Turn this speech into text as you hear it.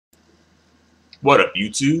What up,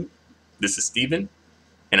 YouTube? This is Steven,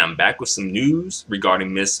 and I'm back with some news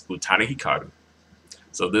regarding Miss Utada Hikaru.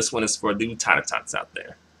 So this one is for the Utada tots out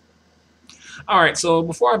there. Alright, so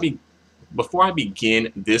before I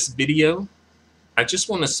begin this video, I just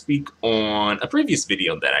want to speak on a previous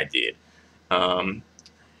video that I did. And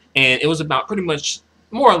it was about pretty much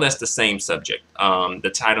more or less the same subject,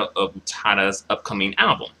 the title of Utada's upcoming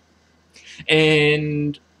album.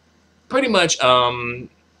 And pretty much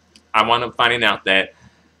I want to find out that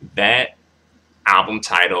album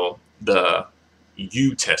title, the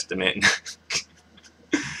U Testament,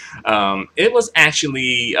 it was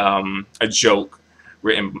actually a joke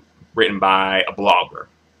written by a blogger.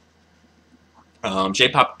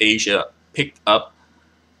 J-Pop Asia picked up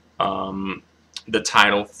the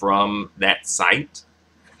title from that site,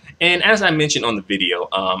 and as I mentioned on the video,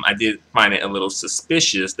 I did find it a little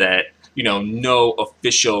suspicious that no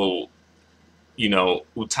official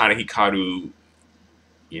Utada Hikaru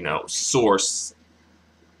source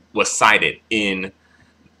was cited in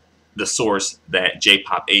the source that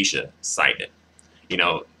J-Pop Asia cited.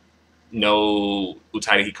 No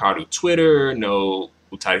Utada Hikaru Twitter, no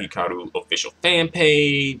Utada Hikaru official fan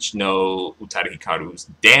page, no Utada Hikaru's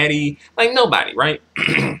daddy, like nobody, right?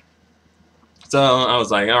 So I was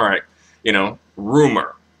like, all right,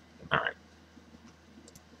 rumor. All right.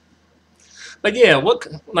 But yeah, what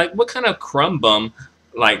kind of crumb bum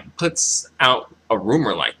puts out a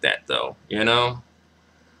rumor like that though?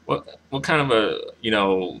 What kind of a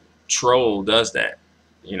troll does that?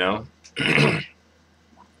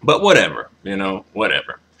 But whatever,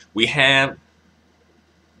 whatever. We have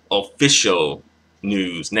official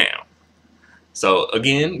news now. So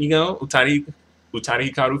again, Utada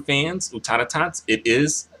Hikaru fans, Utada tots, it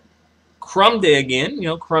is Crumb Day again,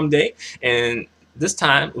 Crumb Day, and this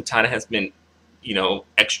time Utada has been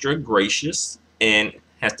extra gracious and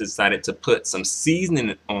has decided to put some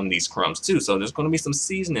seasoning on these crumbs too. So there's going to be some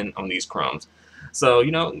seasoning on these crumbs. So,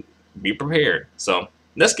 be prepared. So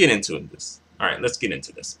let's get into this. All right, let's get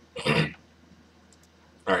into this.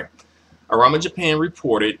 All right. Arama Japan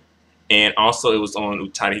reported, and also it was on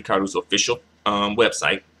Utada Hikaru's official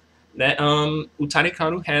website, that Utada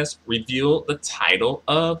Hikaru has revealed the title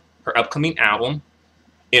of her upcoming album.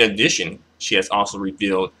 In addition, she has also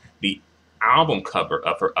revealed the album cover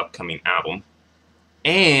of her upcoming album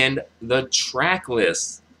and the track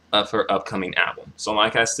list of her upcoming album. So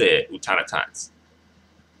like I said, Utada tots,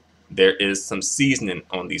 there is some seasoning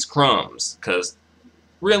on these crumbs, because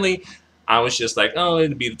really I was just like, oh,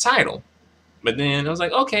 it'd be the title. But then I was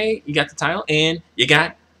like, okay, you got the title and you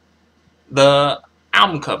got the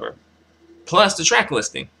album cover plus the track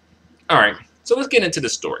listing. All right, so let's get into the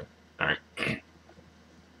story. All right.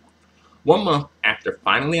 1 month after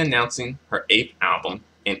finally announcing her 8th album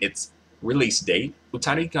and its release date,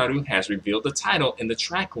 Utada Hikaru has revealed the title and the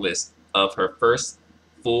track list of her first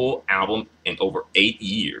full album in over 8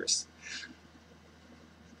 years.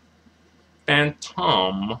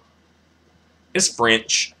 Fantôme is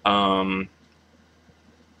French, and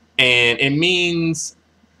it means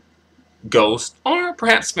ghost or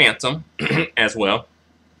perhaps phantom as well.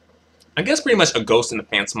 I guess pretty much a ghost and a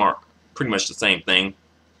phantom are pretty much the same thing.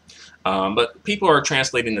 But people are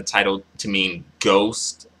translating the title to mean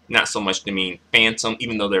ghost, not so much to mean phantom,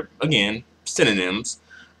 even though they're, again, synonyms.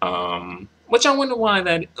 Which I wonder why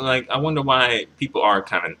I wonder why people are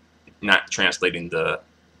kind of not translating the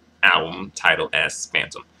album title as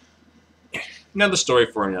phantom. Another story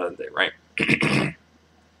for another day, right?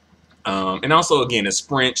 And also, again, it's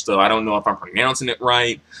French, so I don't know if I'm pronouncing it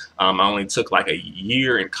right. I only took like a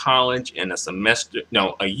year in college and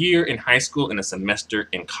a year in high school and a semester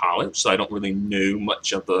in college, so I don't really know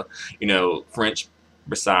much of the, French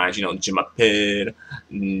besides, je m'appelle,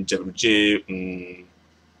 je vous dis,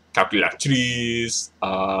 calculatrice,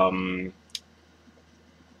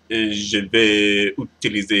 je vais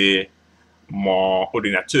utiliser mon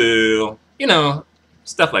ordinateur,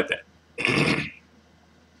 stuff like that.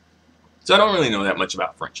 So I don't really know that much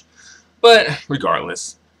about French, but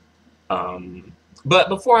regardless. But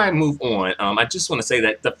before I move on, I just want to say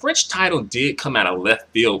that the French title did come out of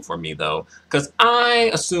left field for me, though, because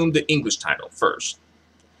I assumed the English title first.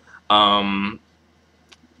 But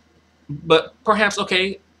perhaps,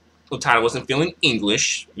 okay, Utada wasn't feeling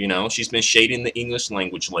English. She's been shading the English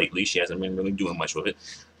language lately. She hasn't been really doing much with it.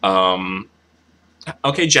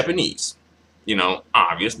 Okay, Japanese.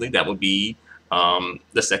 Obviously that would be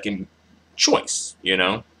the second choice,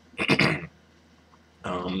 and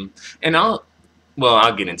I'll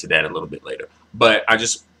get into that a little bit later, but I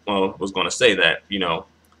just was going to say that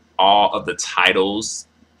all of the titles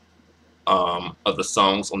of the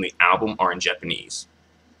songs on the album are in Japanese,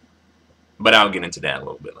 but I'll get into that a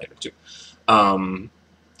little bit later too.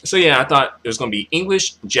 So yeah, I thought it was going to be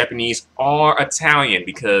English, Japanese, or Italian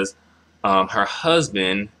because her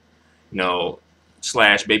husband, you know,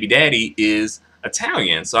 slash baby daddy is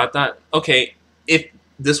Italian. So I thought, okay, if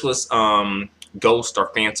this was Ghost or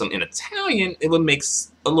Phantom in Italian, it would make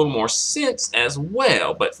a little more sense as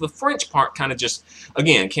well. But the French part kind of just,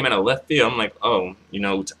 again, came out of left field. I'm like, oh, you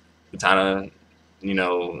know, Utada, you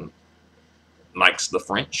know, likes the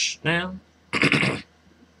French now.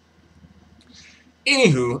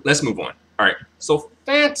 Anywho, let's move on. All right, so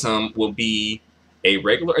Phantom will be a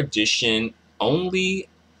regular edition, only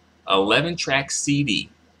 11-track CD,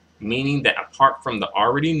 meaning that apart from the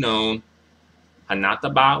already known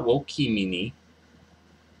Hanata ba wo Kimi ni,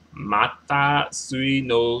 Mata Sui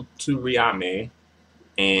no Turiame,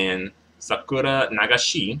 and Sakura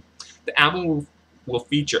Nagashi, the album will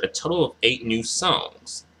feature a total of 8 new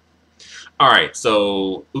songs. All right,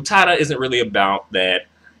 so Utada isn't really about that,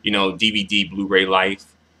 you know, DVD, Blu-ray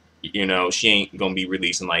life. You know, she ain't gonna be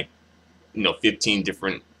releasing like, you know, 15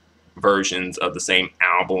 different versions of the same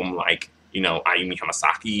album like, you know, Ayumi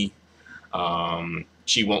Hamasaki.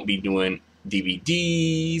 She won't be doing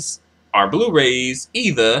DVDs or Blu-rays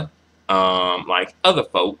either, like other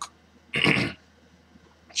folk.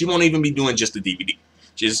 She won't even be doing just the DVD.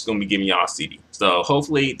 She's just gonna be giving y'all a CD. So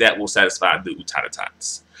hopefully that will satisfy the Utada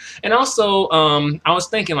tots. And also, I was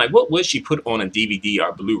thinking, like, what would she put on a DVD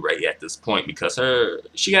or Blu-ray at this point? Because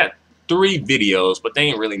she got 3 videos, but they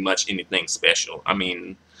ain't really much anything special. I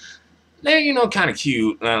mean, they're, you know, kind of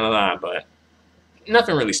cute, but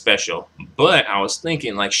nothing really special. But I was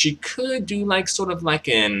thinking, like, she could do, like, sort of like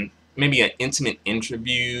maybe an intimate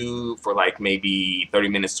interview for, like, maybe 30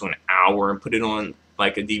 minutes to an hour and put it on,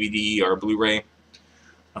 like, a DVD or a Blu-ray.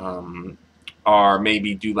 Or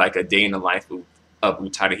maybe do, like, a day in the life of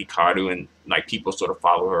Utada Hikaru, and like people sort of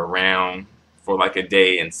follow her around for like a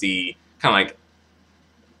day and see kind of like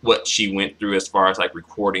what she went through as far as like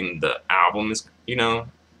recording the album, you know,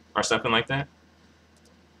 or something like that.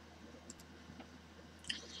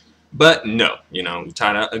 But no, you know,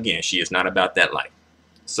 Utada, again, she is not about that life.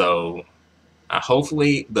 So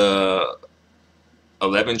hopefully the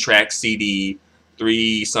 11-track CD,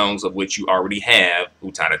 3 songs of which you already have,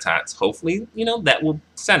 Utada tots, hopefully, you know, that will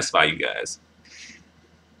satisfy you guys.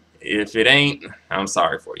 If it ain't, I'm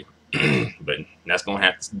sorry for you, but that's gonna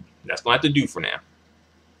have to do for now.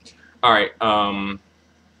 All right,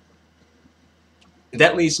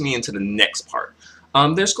 that leads me into the next part.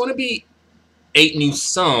 There's going to be 8 new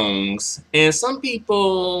songs, and some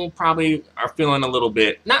people probably are feeling a little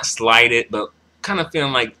bit not slighted, but kind of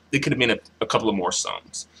feeling like there could have been a couple of more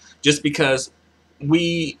songs, just because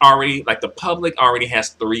we already, like, the public already has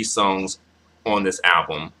 3 songs on this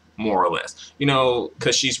album. More or less, you know,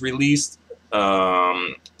 because she's released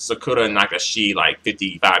Sakura Nagashi like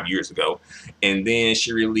 55 years ago, and then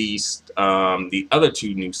she released the other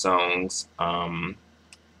 2 new songs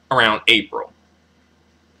around April.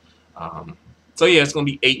 So yeah, it's gonna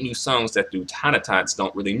be 8 new songs that the Utada tots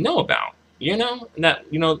don't really know about. You know,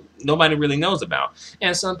 nobody really knows about.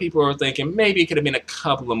 And some people are thinking maybe it could have been a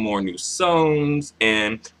couple of more new songs.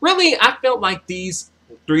 And really, I felt like these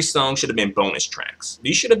 3 songs should have been bonus tracks.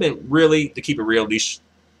 These should have been, really, to keep it real,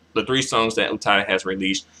 the 3 songs that Utada has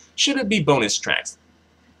released should be bonus tracks.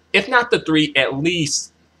 If not the 3, at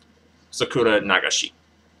least Sakura Nagashi.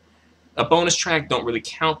 A bonus track, don't really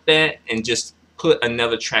count that, and just put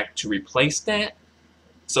another track to replace that.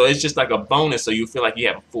 So it's just like a bonus, so you feel like you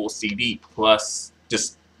have a full CD plus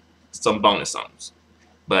just some bonus songs.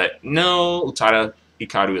 But no, Utada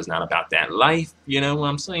Hikaru is not about that life, you know what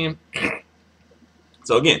I'm saying?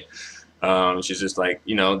 So again, she's just like,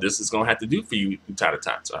 you know, this is going to have to do for you Utada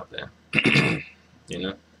tots out there. You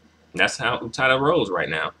know, that's how Utada rolls right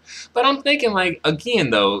now. But I'm thinking, like, again,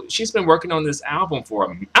 though, she's been working on this album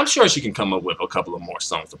I'm sure she can come up with a couple of more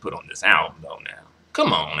songs to put on this album, though, now.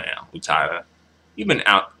 Come on now, Utada. You've been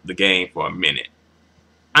out the game for a minute.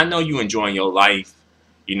 I know you enjoying your life,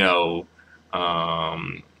 you know,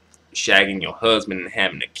 shagging your husband and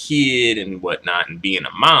having a kid and whatnot and being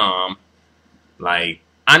a mom. Like,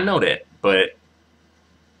 I know that, but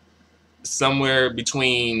somewhere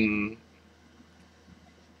between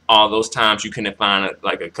all those times you couldn't find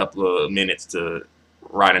like a couple of minutes to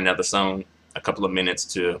write another song, a couple of minutes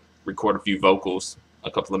to record a few vocals,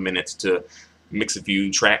 a couple of minutes to mix a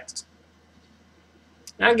few tracks.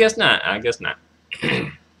 I guess not. I guess not.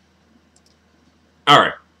 All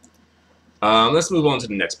right. Let's move on to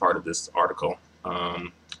the next part of this article.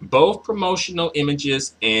 Both promotional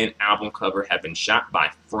images and album cover have been shot by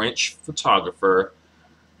French photographer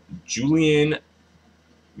Julien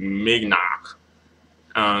Mignac.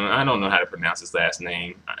 I don't know how to pronounce his last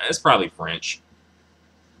name. It's probably French.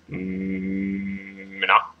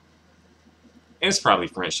 No, it's probably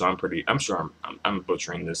French. So I'm sure I'm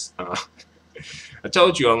butchering this. I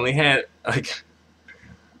told you I only had like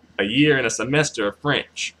a year and a semester of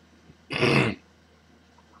French.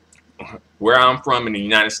 Where I'm from in the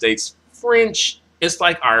United States, French is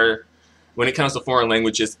like when it comes to foreign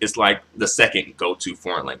languages, it's like the second go-to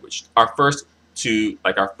foreign language. Our first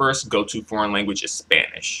go-to foreign language is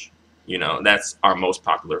Spanish. You know, that's our most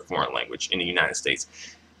popular foreign language in the United States.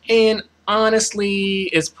 And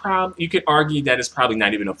honestly, you could argue that it's probably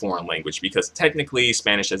not even a foreign language because technically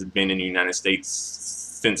Spanish has been in the United States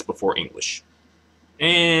since before English.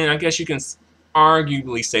 And I guess you can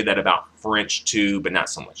arguably say that about French too, but not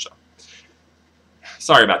so much so.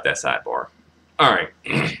 Sorry about that sidebar. All right.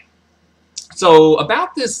 So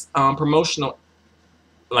about this promotional,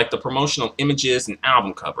 like the promotional images and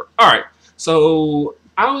album cover. All right. So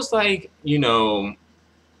I was like,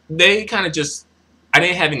 they kind of just, I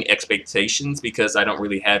didn't have any expectations because I don't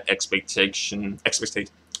really have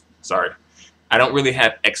sorry. I don't really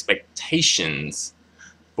have expectations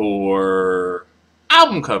for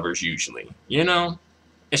album covers usually,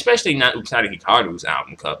 especially not Utada Hikaru's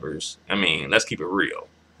album covers. I mean, let's keep it real.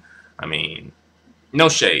 I mean, no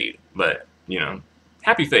shade, but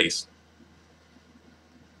happy face.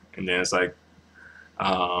 And then it's like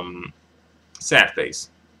sad face,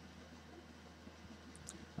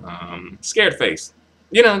 scared face.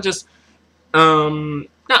 Just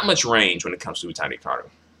not much range when it comes to Utada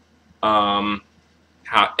Hikaru.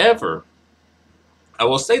 However, I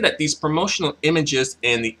will say that these promotional images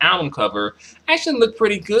and the album cover actually look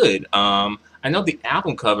pretty good. I know the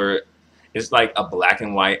album cover is like a black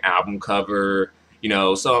and white album cover,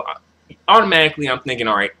 so automatically I'm thinking,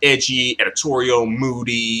 all right, edgy, editorial,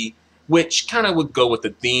 moody, which kind of would go with the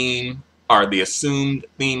theme or the assumed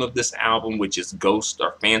theme of this album, which is ghost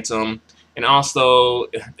or phantom. And also,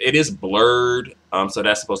 it is blurred, so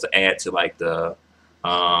that's supposed to add to like the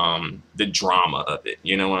drama of it.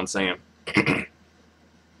 You know what I'm saying?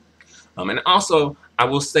 And also, I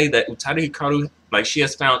will say that Utada Hikaru, like, she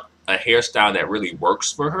has found a hairstyle that really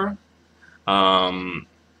works for her.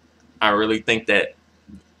 I really think that,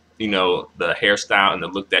 the hairstyle and the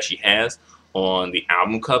look that she has on the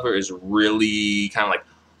album cover is really kind of like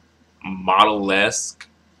model-esque.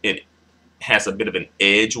 It has a bit of an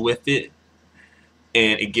edge with it,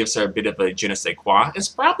 and it gives her a bit of a je ne sais quoi. It's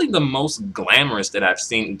probably the most glamorous that I've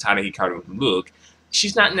seen Utada Hikaru look.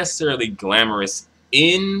 She's not necessarily glamorous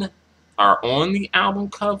in or on the album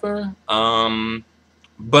cover,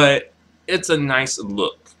 but it's a nice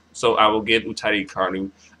look. So I will give Utada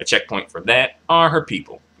Hikaru a checkpoint for that, or her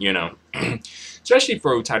people, especially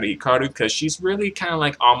for Utada Hikaru, because she's really kind of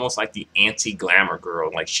like almost like the anti-glamour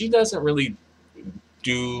girl. Like, she doesn't really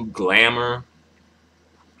do glamour,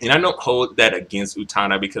 and I don't hold that against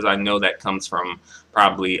Utada because I know that comes from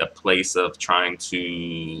probably a place of trying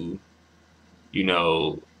to,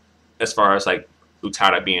 as far as like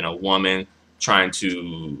Utada being a woman, trying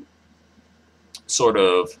to sort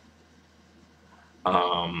of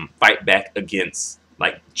fight back against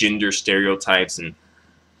like gender stereotypes and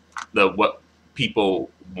what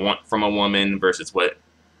people want from a woman versus what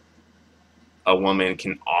a woman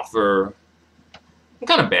can offer. I'm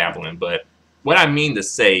kind of babbling, but what I mean to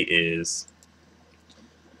say is,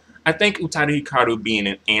 I think Utada Hikaru being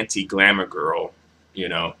an anti-glamour girl,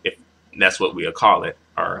 if that's what we'll call it,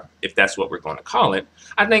 or if that's what we're going to call it,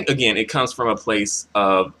 I think, again, it comes from a place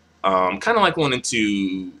of kind of like wanting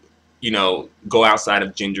to, go outside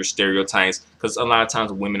of gender stereotypes, because a lot of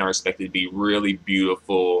times women are expected to be really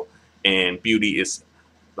beautiful, and beauty is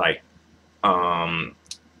like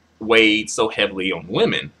weighed so heavily on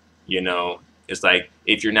women. It's like,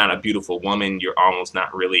 if you're not a beautiful woman, you're almost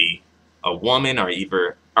not really a woman, or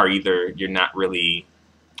either you're not really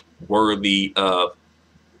worthy of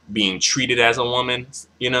being treated as a woman,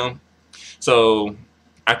 So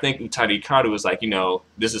I think Utada Hikaru is like,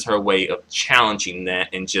 this is her way of challenging that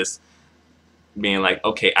and just being like,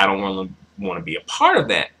 okay, I don't want to be a part of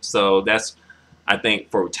that. So that's, I think,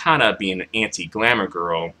 for Utada being an anti-glamour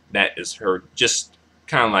girl, that is her just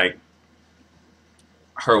kind of like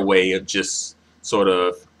her way of just sort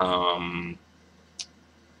of,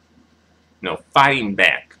 fighting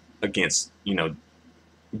back against,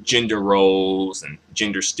 gender roles and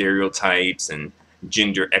gender stereotypes and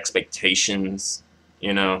gender expectations,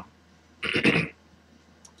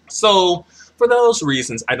 So for those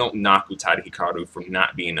reasons, I don't knock Utada Hikaru for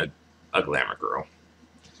not being a glamour girl.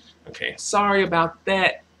 Okay, sorry about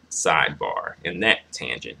that sidebar and that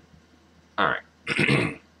tangent. All right.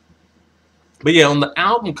 But yeah, on the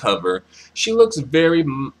album cover, she looks very,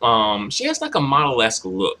 she has like a model-esque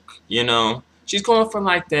look, you know? She's going for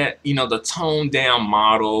like that, you know, the toned down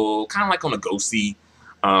model, kind of like on a Ghosty.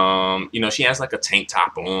 You know, she has like a tank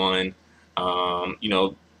top on, you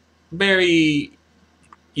know, very,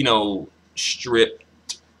 you know, stripped,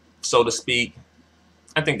 so to speak.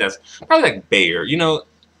 I think that's probably like bare, you know,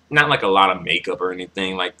 not like a lot of makeup or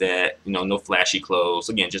anything like that, you know, no flashy clothes.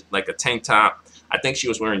 Again, just like a tank top. I think she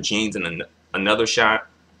was wearing jeans in another shot.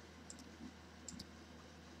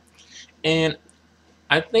 And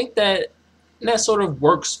I think that that sort of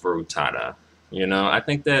works for Utada. You know, I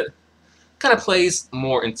think that kind of plays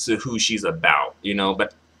more into who she's about, you know,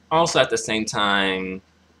 but also at the same time,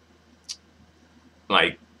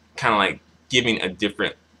 like kind of like giving a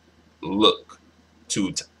different look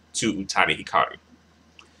to Utada Hikaru.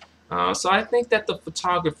 So I think that the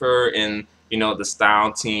photographer and you know the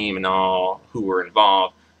style team and all who were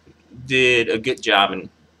involved did a good job in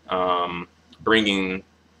bringing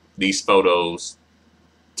these photos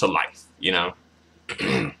to life. You know.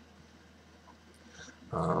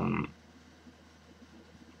 um,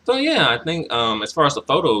 so yeah, I think as far as the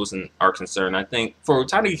photos are concerned, I think for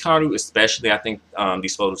Utada Hikaru especially, I think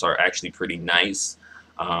these photos are actually pretty nice.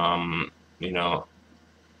 You know,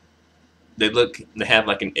 they have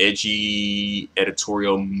like an edgy,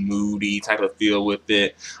 editorial, moody type of feel with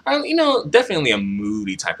it. You know, definitely a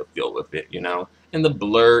moody type of feel with it. You know, and the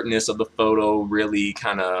blurredness of the photo really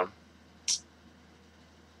kind of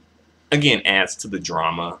again adds to the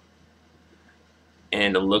drama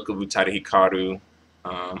and the look of Utada Hikaru.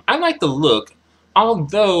 I like the look,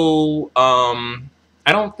 although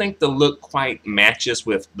I don't think the look quite matches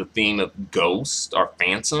with the theme of Ghost or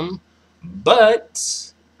Phantom,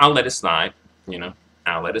 but I'll let it slide. You know,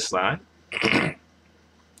 I'll let it slide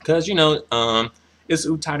because you know it's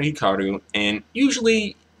Utada Hikaru, and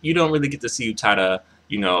usually you don't really get to see Utada,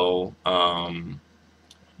 you know,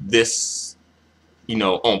 this you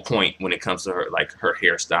know on point when it comes to her like her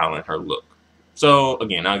hairstyle and her look. So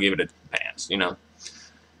again, I'll give it a pass. You know,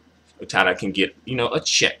 Utada can get you know a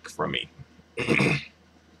check from me.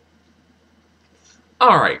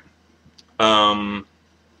 All right. Um,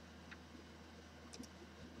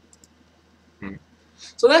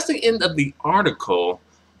 so that's the end of the article.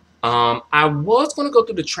 I was going to go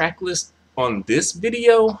through the track list on this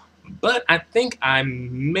video, but I think I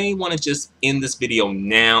may want to just end this video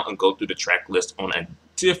now and go through the track list on a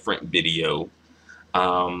different video.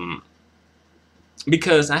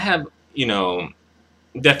 Because I have, you know,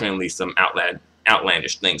 definitely some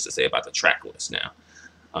outlandish things to say about the track list now.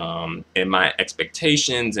 And my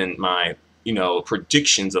expectations and my, you know,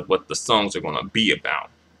 predictions of what the songs are going to be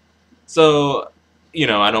about. So, you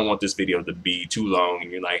know, I don't want this video to be too long and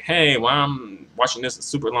you're like, hey, why I'm watching this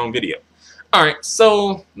super long video. All right,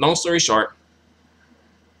 so long story short,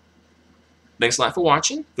 thanks a lot for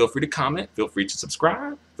watching. Feel free to comment. Feel free to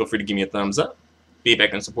subscribe. Feel free to give me a thumbs up.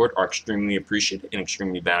 Feedback and support are extremely appreciated and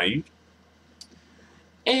extremely valued.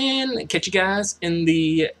 And catch you guys in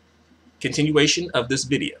the continuation of this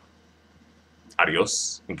video.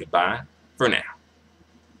 Adios and goodbye for now.